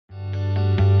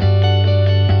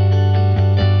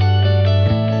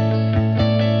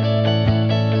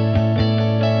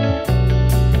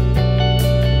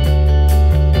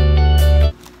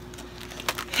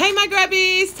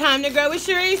time to grow with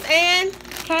Sharice and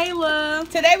Kayla.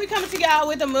 Today we coming to y'all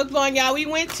with a mukbang, y'all. We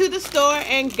went to the store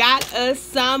and got us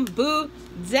some Boudin.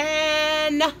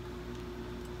 Let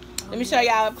me show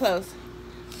y'all up close.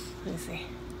 Let's see.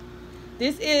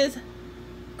 This is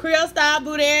Creole style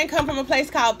Boudin. Come from a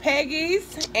place called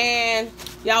Peggy's, and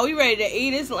y'all, we ready to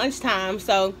eat. It's lunchtime,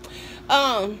 so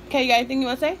okay, you got anything you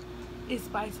want to say? It's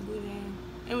spicy Boudin.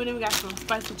 And then we got some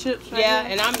spicy chips right Yeah,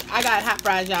 here. and I got hot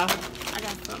fries, y'all. I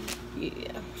got some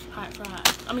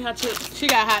Hot chips. She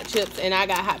got hot chips and I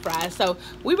got hot fries. So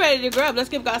we ready to grub. Let's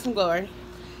give God some glory.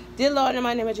 Dear Lord, in the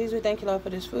mighty name of Jesus, we thank you, Lord, for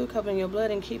this food, covering your blood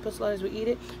and keep us, Lord, as we eat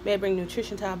it. May it bring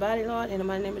nutrition to our body, Lord. In the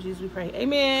mighty name of Jesus, we pray.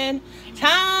 Amen.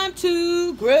 Time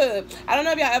to grub. I don't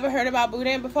know if y'all ever heard about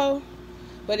Boudin before,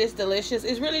 but it's delicious.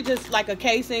 It's really just like a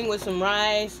casing with some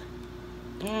rice.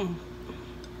 And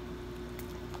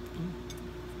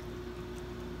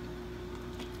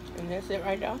that's it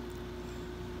right there.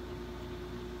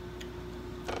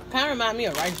 Kind of remind me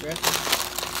of rice dressing.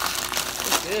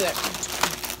 It's good.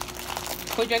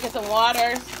 We're drinking some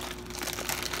water.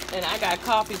 And I got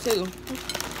coffee too.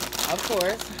 Of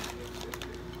course.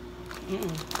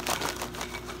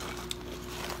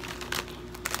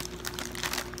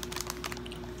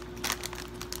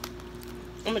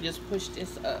 I'm going to just push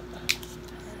this up.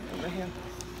 Over here.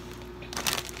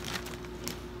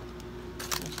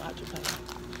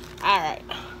 Alright.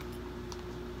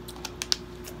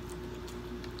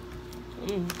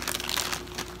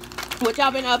 What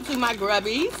y'all been up to, my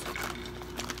grubbies?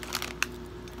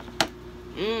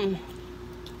 Need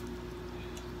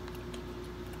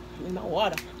my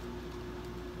water.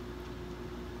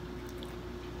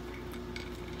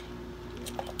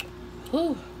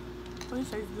 Whew. This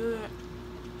tastes good.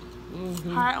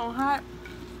 Hot on hot.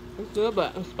 It's good,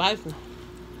 but it's spicy.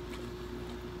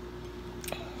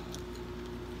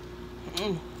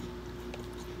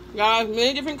 Y'all,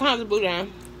 many different kinds of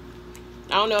Boudin.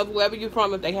 I don't know if wherever you're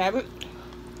from, if they have it.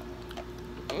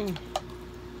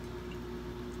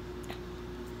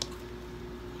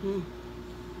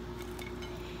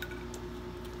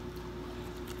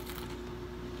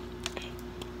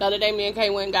 The other day, me and Kay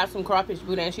went and got some crawfish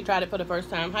Boudin. She tried it for the first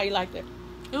time. How you liked it?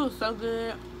 It was so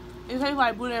good. It tastes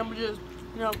like Boudin, but just,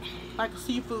 you know, like a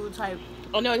seafood type.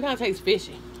 Oh, no, it kind of tastes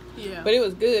fishy. Yeah. But it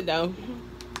was good, though.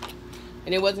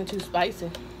 And it wasn't too spicy.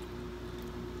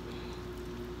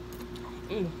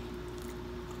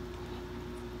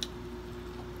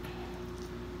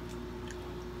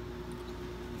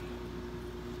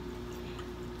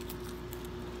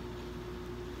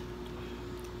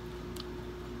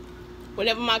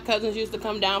 Whenever my cousins used to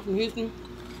come down from Houston,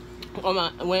 or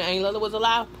when Aunt Lila was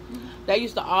alive, they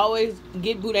used to always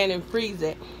get Boudin and freeze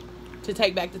it to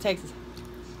take back to Texas.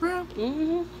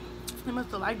 Really? They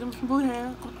must have liked them some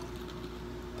Boudin.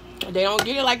 They don't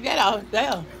get it like that out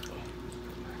there.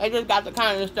 They just got the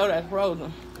kind of the store that's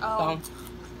frozen. Oh. So,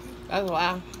 that's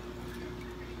why.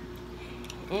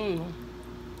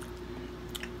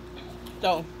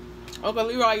 So, Uncle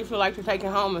Leroy used to like to take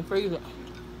it home and freeze it.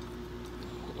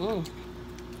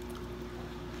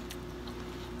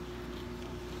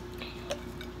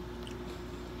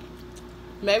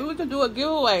 Maybe we could do a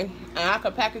giveaway and I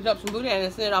could package up some Boudin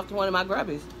and send it off to one of my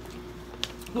grubbies.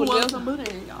 Who wants some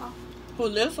Boudin, y'all? Who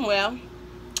live somewhere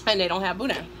and they don't have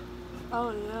Boudin.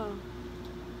 Oh, yeah.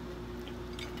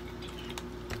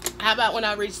 How about when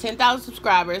I reach 10,000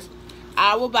 subscribers,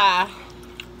 I will buy,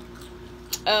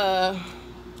 I'll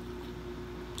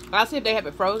see if they have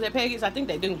it frozen at Peggy's. I think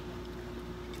they do.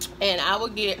 And I will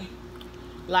get,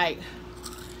 like,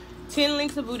 10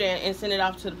 links of Boudin and send it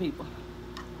off to the people.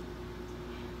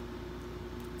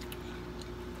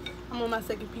 I'm on my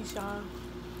second piece, y'all.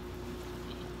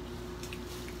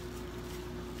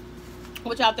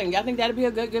 What y'all think? Y'all think that'd be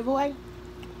a good giveaway?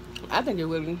 I think it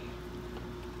would be.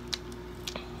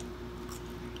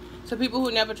 To people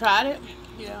who never tried it?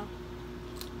 Yeah.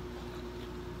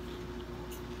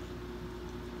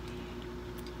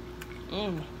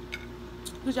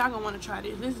 Because y'all gonna want to try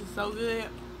this. This is so good.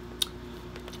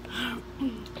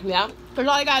 Yeah. Because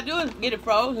all you gotta do is get it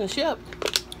frozen and shipped.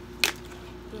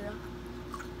 Yeah.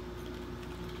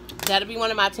 That'll be one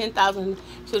of my 10,000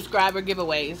 subscriber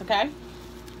giveaways, okay?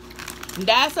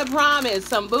 That's a promise.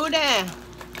 Some Boudin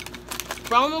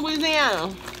from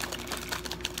Louisiana.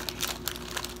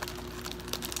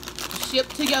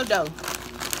 Shipped to your door.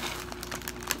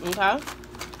 Okay?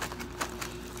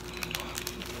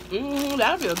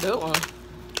 That'll be a good one.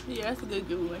 Yeah, that's a good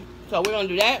giveaway. So we're going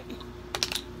to do that.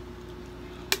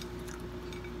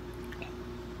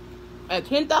 At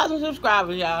 10,000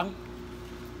 subscribers, y'all.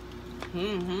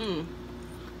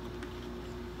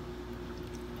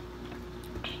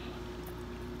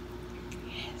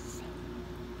 Yes.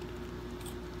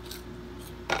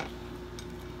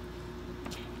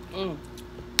 Mm.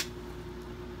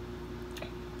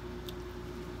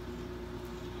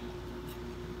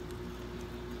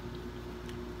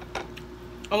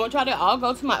 I want y'all to all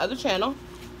go to my other channel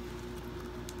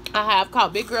I have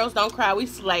called Big Girls Don't Cry, We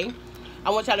Slay.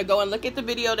 I want y'all to go and look at the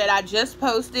video that I just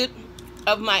posted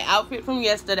of my outfit from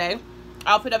yesterday.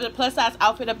 Outfit of the plus size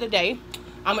outfit of the day.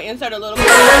 I'm going to insert a little bit.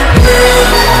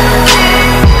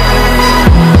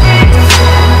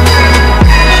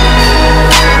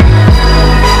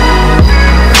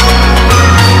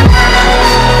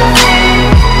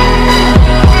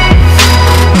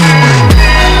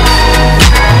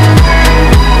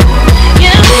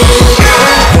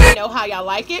 How y'all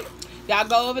like it. Y'all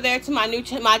go over there to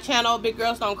my channel, Big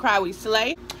Girls Don't Cry, We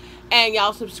Slay, and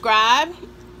y'all subscribe.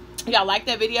 Y'all like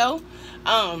that video,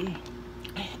 and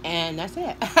that's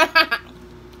it.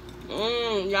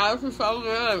 Y'all, this is so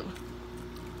good.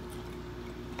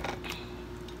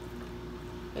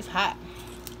 It's hot.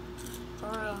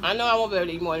 I know I won't be able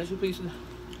to eat more than 2 pieces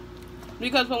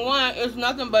because for one, it's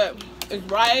nothing but it's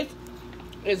rice,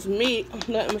 it's meat.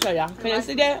 Let me show y'all. Can you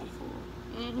see that?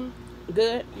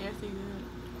 Good. Yes, it's good.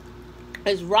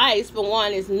 It's rice for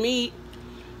one. It's meat.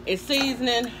 It's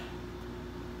seasoning.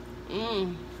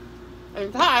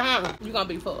 It's hot, huh? You're gonna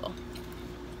be full.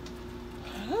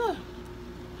 Oh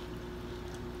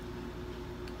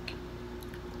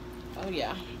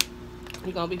yeah,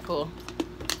 you're gonna be full.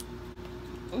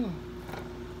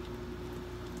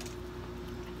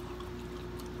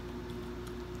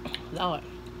 Lord.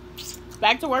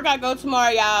 Back to work I go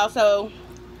tomorrow, y'all. So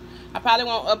I probably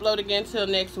won't upload again till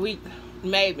next week.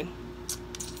 Maybe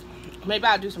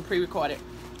I'll do some pre-recorded.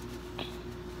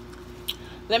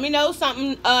 Let me know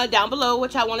something down below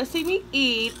what y'all want to see me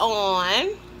eat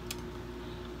on.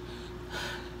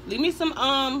 Leave me some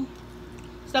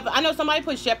stuff. I know somebody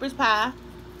put shepherd's pie.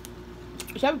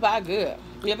 Shepherd's pie good.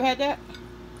 You ever had that?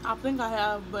 I think I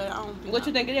have, but I don't think. What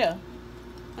you think it is?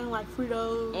 I don't like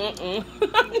Fritos.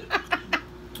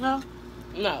 No?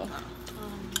 No.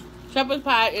 Shepherd's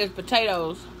pie is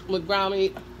potatoes with ground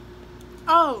meat.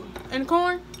 Oh, and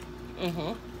corn?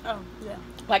 Oh, yeah.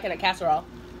 like in a casserole.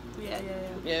 Yeah.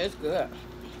 Yeah, it's good.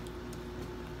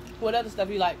 What other stuff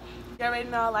you like? You already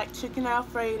know I like chicken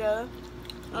Alfredo.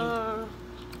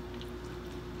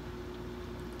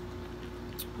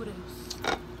 What else?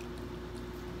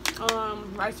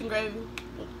 Rice and gravy.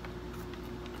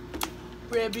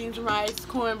 Red beans and rice,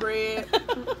 cornbread.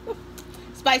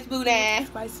 Spicy boudin.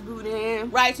 Spicy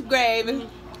boudin. Rice and gravy.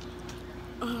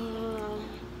 The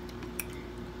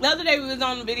other day we was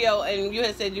on the video and you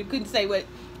had said you couldn't say what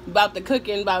about the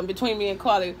cooking between me and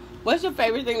Carly. What's your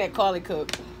favorite thing that Carly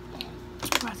cooked?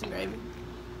 Rice and gravy.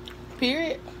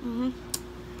 Period?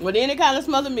 With any kind of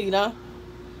smothered meat, huh?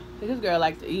 This girl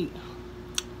likes to eat.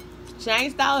 She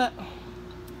ain't stole it.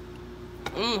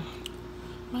 I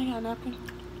got a napkin.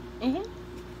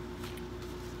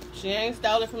 She ain't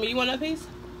stole it from me. You want a piece?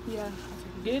 Yeah.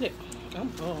 Get it. I'm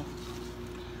full.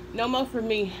 No more for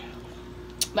me.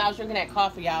 But I was drinking that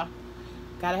coffee, y'all.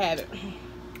 Gotta have it.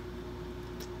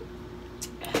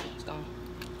 It's gone.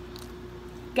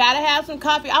 Gotta have some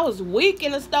coffee. I was weak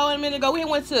in the store a minute ago. We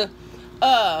went to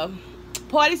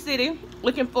Party City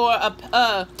looking for a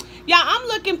I'm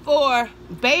looking for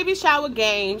baby shower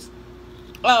games,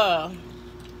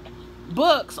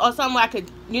 books or something I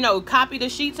could, copy the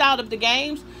sheets out of the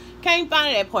games. Can't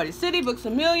find it at Party City, Books A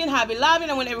Million, Hobby Lobby,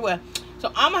 and I went everywhere.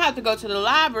 So I'm gonna have to go to the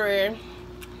library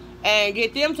and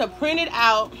get them to print it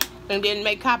out and then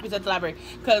make copies at the library.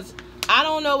 Because I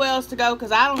don't know where else to go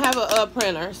because I don't have a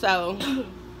printer. So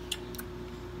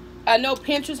I know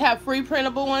Pinterest have free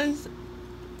printable ones,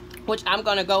 which I'm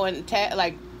going to go and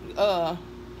tag,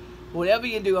 whatever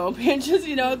you do on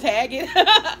Pinterest, tag it.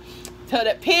 So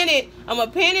to pin it, I'm going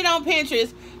to pin it on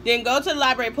Pinterest, then go to the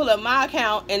library, pull up my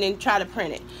account, and then try to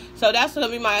print it. So that's going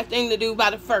to be my thing to do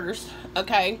by the 1st,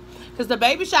 okay? Because the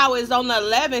baby shower is on the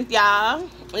 11th, y'all.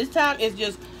 This time is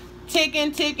just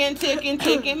ticking by.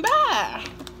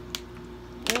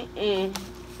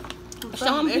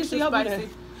 Some extra spicy.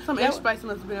 Some extra spicy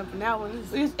must have been up for that one.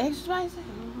 It's extra spicy?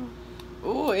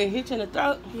 Ooh, it hits you in the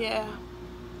throat? Yeah.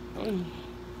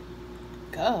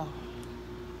 Go.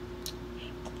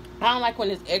 I don't like when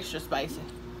it's extra spicy.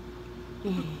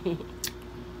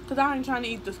 Because I ain't trying to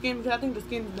eat the skin because I think the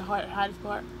skin is the hottest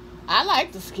part. I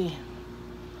like the skin.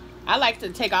 I like to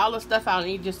take all the stuff out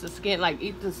and eat just the skin, like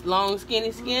eat this long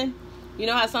skinny skin. You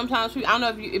know how sometimes I don't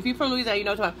know if you're from Louisiana, you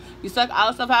know what I'm talking about. You suck all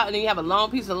the stuff out and then you have a long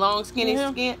piece of long skinny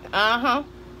skin.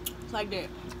 It's like that.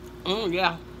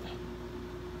 Yeah.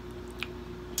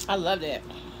 I love that.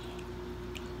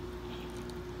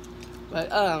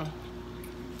 But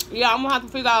Yeah, I'm gonna have to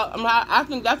figure out. I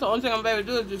think that's the only thing I'm able to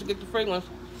do is just get the free ones.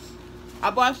 I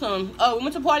bought some. Oh, we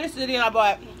went to Party City and I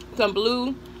bought some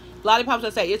blue lollipops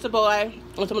that say "It's a Boy"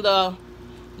 and some of the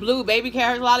blue baby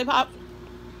carrot lollipops.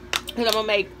 And I'm gonna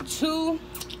make 2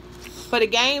 for the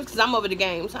games because I'm over the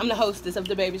games. I'm the hostess of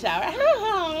the baby shower,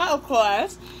 of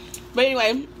course. But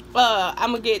anyway,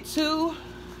 I'm gonna get 2.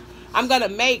 I'm gonna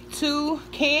make 2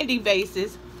 candy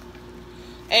vases,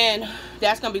 and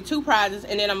that's gonna be 2 prizes.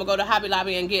 And then I'm gonna go to Hobby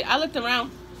Lobby and get. I looked around.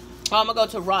 I'm gonna go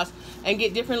to Ross and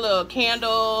get different little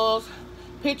candles,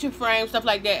 picture frames, stuff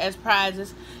like that as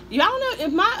prizes. Y'all know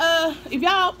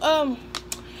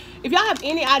if y'all have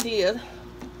any ideas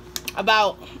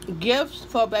about gifts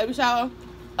for a baby shower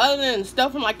other than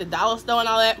stuff from like the dollar store and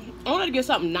all that. I want to get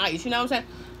something nice, you know what I'm saying?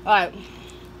 Like,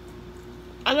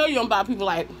 I know you don't buy people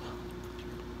like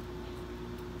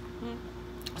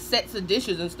sets of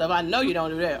dishes and stuff. I know you don't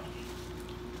do that.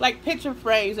 Like picture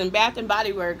frames and Bath and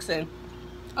Body Works and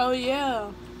oh yeah,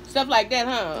 stuff like that,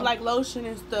 huh? Like lotion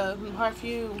and stuff and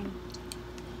perfume,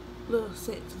 little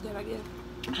sets that I guess.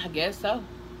 I guess so.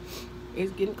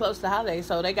 It's getting close to holidays,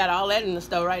 so they got all that in the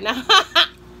store right now.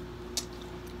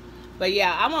 But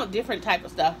yeah, I want different type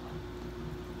of stuff.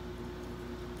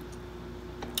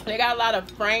 They got a lot of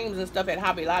frames and stuff at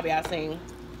Hobby Lobby I've seen.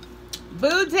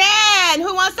 Boudin!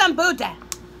 Who wants some Boudin?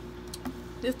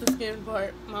 This the skin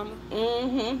part, mama.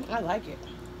 I like it.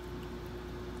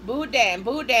 Boudin,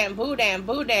 Boudin, Boudin,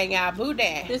 Boudin, y'all.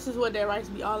 Boudin. This is what that rice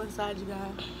be all inside, you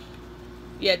guys.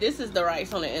 Yeah, this is the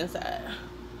rice on the inside.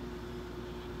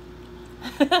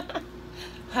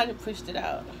 I done pushed it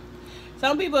out.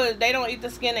 Some people, they don't eat the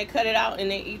skin, they cut it out and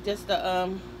they eat just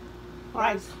the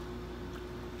rice.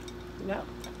 Yep.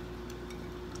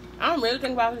 I don't really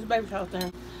think about this baby shower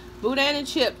thing. Boudin and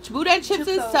chips. Boudin chips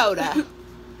and soda.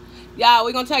 Y'all,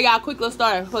 we're gonna tell y'all a quick little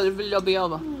story before the video be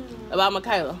over about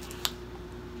KAYLA.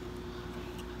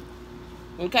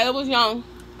 When KAYLA was young,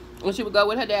 when she would go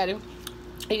with her daddy,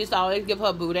 he used to always give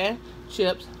her Boudin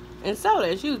chips and soda.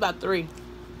 And she was about 3.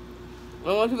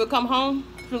 And when she would come home,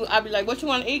 I'd be like, "What you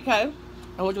want to eat, Kay?"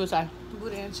 And what you would say?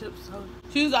 Boudin chips, soda.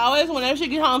 She was always, whenever she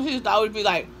get home, she used to always be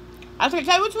like, I said,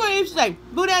 "Kay, what you want to eat?" She'd say,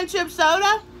 "Boudin chips,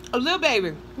 soda." A little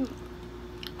baby.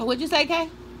 What'd you say, Kay?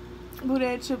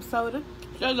 Boudin chips, soda.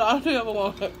 That's all she ever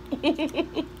wanted.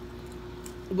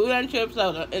 Boudin chips,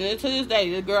 soda. And then to this day,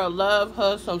 this girl loves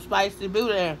her some spicy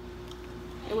Boudin.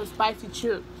 It was spicy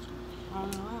chips. I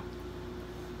don't know why.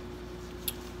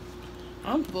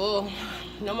 I'm full.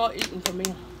 No more eating for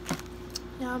me.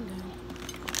 Yeah, I'm done.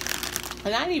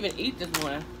 And I didn't even eat this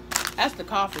morning. That's the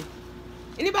coffee.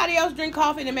 Anybody else drink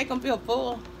coffee to make them feel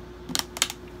full?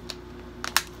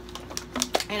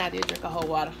 And I did drink a whole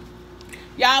water.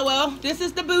 Y'all, well, this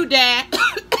is the Boudin.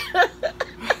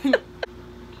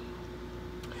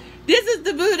 This is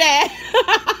the Boudin.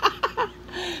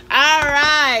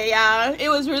 Alright, y'all. It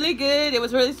was really good. It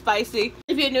was really spicy.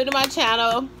 If you're new to my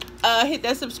channel, hit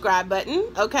that subscribe button,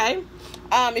 okay?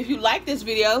 If you like this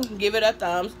video, give it a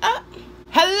thumbs up.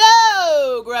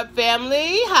 Hello, Grub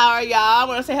family. How are y'all? I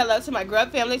want to say hello to my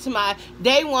Grub family, to my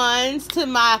day ones, to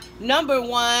my number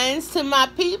ones, to my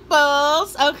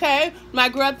peoples, okay? My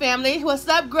Grub family. What's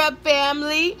up, Grub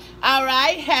family? All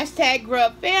right, hashtag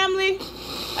Grub family,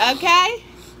 okay?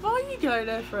 Oh, you got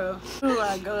that from? Oh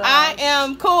my God. I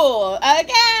am cool,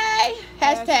 okay?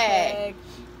 Hashtag.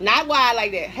 Not wild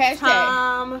like that.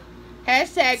 Hashtag.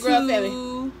 Hashtag Grub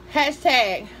family.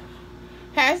 Hashtag.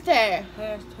 Hashtag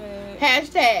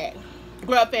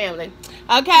Grub family.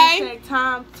 Okay?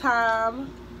 Hashtag time.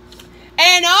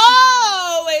 And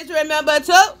always remember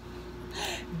to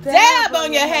dab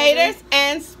on your haters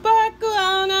and sparkle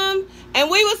on them. And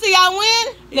we will see y'all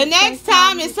when? The next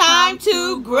time it's time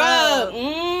to grub.